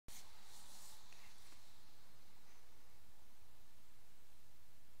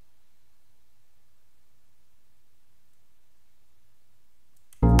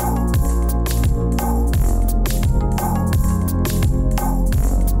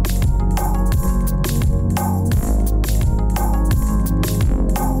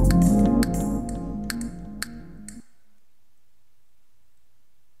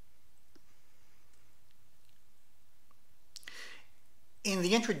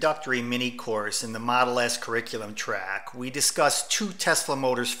In the introductory mini course in the Model S curriculum track, we discussed two Tesla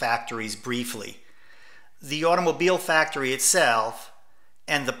Motors factories briefly, the automobile factory itself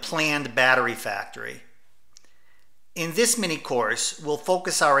and the planned battery factory. In this mini course, we'll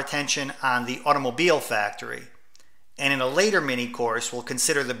focus our attention on the automobile factory, and in a later mini course, we'll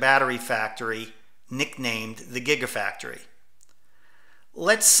consider the battery factory, nicknamed the Gigafactory.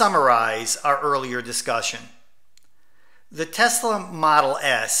 Let's summarize our earlier discussion. The Tesla Model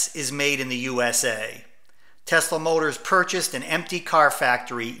S is made in the USA. Tesla Motors purchased an empty car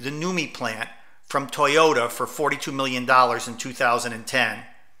factory, the NUMMI plant, from Toyota for $42 million in 2010.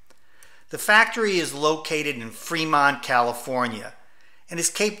 The factory is located in Fremont, California, and is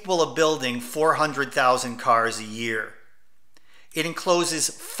capable of building 400,000 cars a year. It encloses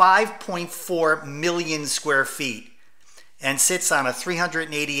 5.4 million square feet and sits on a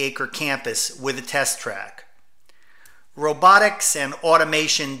 380-acre campus with a test track. Robotics and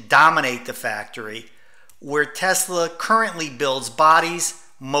automation dominate the factory, where Tesla currently builds bodies,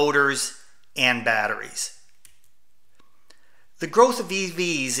 motors, and batteries. The growth of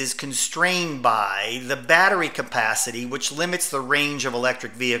EVs is constrained by the battery capacity, which limits the range of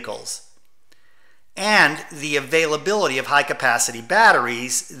electric vehicles, and the availability of high-capacity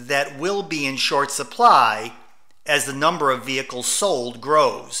batteries that will be in short supply as the number of vehicles sold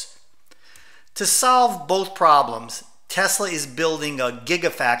grows. To solve both problems, Tesla is building a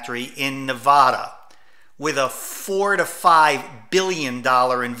Gigafactory in Nevada with a $4 to $5 billion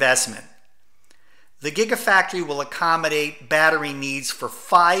investment. The Gigafactory will accommodate battery needs for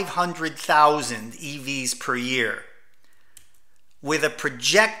 500,000 EVs per year, with a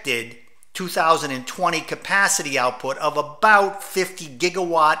projected 2020 capacity output of about 50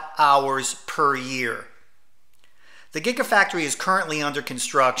 gigawatt hours per year. The Gigafactory is currently under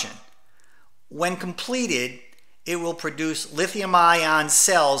construction. When completed, it will produce lithium-ion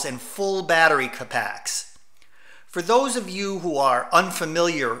cells and full battery packs. For those of you who are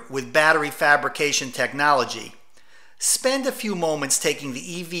unfamiliar with battery fabrication technology, spend a few moments taking the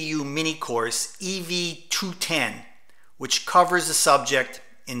EVU mini course EV210, which covers the subject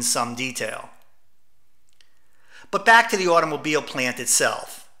in some detail. But back to the automobile plant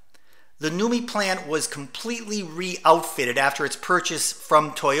itself. The NUMMI plant was completely re-outfitted after its purchase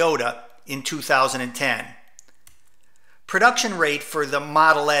from Toyota in 2010. Production rate for the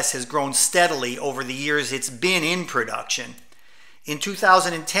Model S has grown steadily over the years it's been in production. In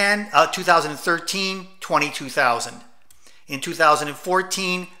 2013, 22,000. In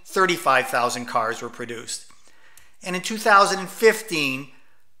 2014, 35,000 cars were produced. And in 2015,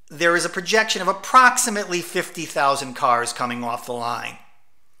 there is a projection of approximately 50,000 cars coming off the line.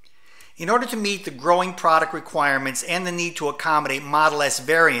 In order to meet the growing product requirements and the need to accommodate Model S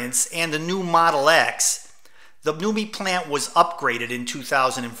variants and the new Model X, the NUMMI plant was upgraded in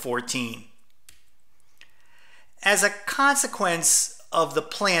 2014. As a consequence of the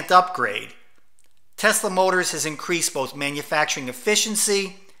plant upgrade, Tesla Motors has increased both manufacturing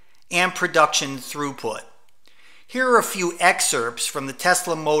efficiency and production throughput. Here are a few excerpts from the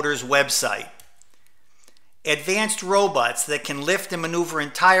Tesla Motors website. Advanced robots that can lift and maneuver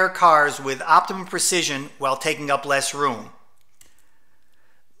entire cars with optimum precision while taking up less room.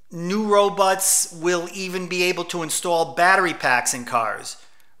 New robots will even be able to install battery packs in cars,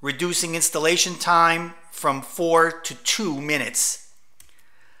 reducing installation time from 4 to 2 minutes.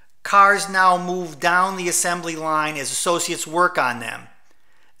 Cars now move down the assembly line as associates work on them,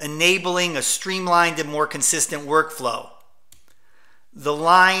 enabling a streamlined and more consistent workflow. The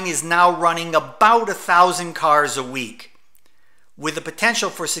line is now running about 1,000 cars a week, with the potential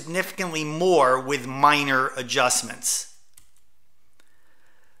for significantly more with minor adjustments.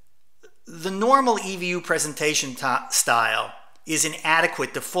 The normal EVU presentation style is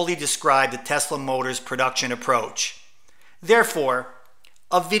inadequate to fully describe the Tesla Motors production approach. Therefore,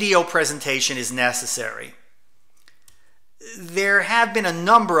 a video presentation is necessary. There have been a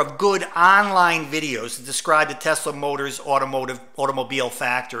number of good online videos to describe the Tesla Motors automobile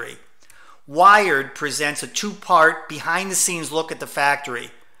factory. Wired presents a two-part behind-the-scenes look at the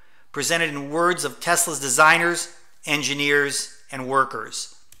factory, presented in words of Tesla's designers, engineers, and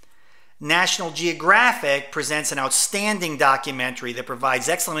workers. National Geographic presents an outstanding documentary that provides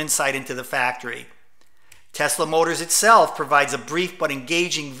excellent insight into the factory. Tesla Motors itself provides a brief but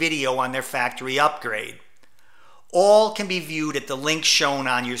engaging video on their factory upgrade. All can be viewed at the link shown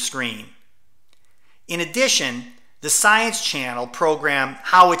on your screen. In addition, the Science Channel program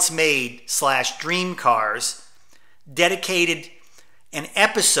How It's Made/Dream Cars dedicated an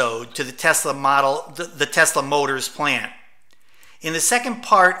episode to the Tesla Motors plant. In the second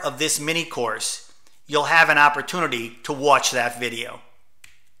part of this mini course, you'll have an opportunity to watch that video.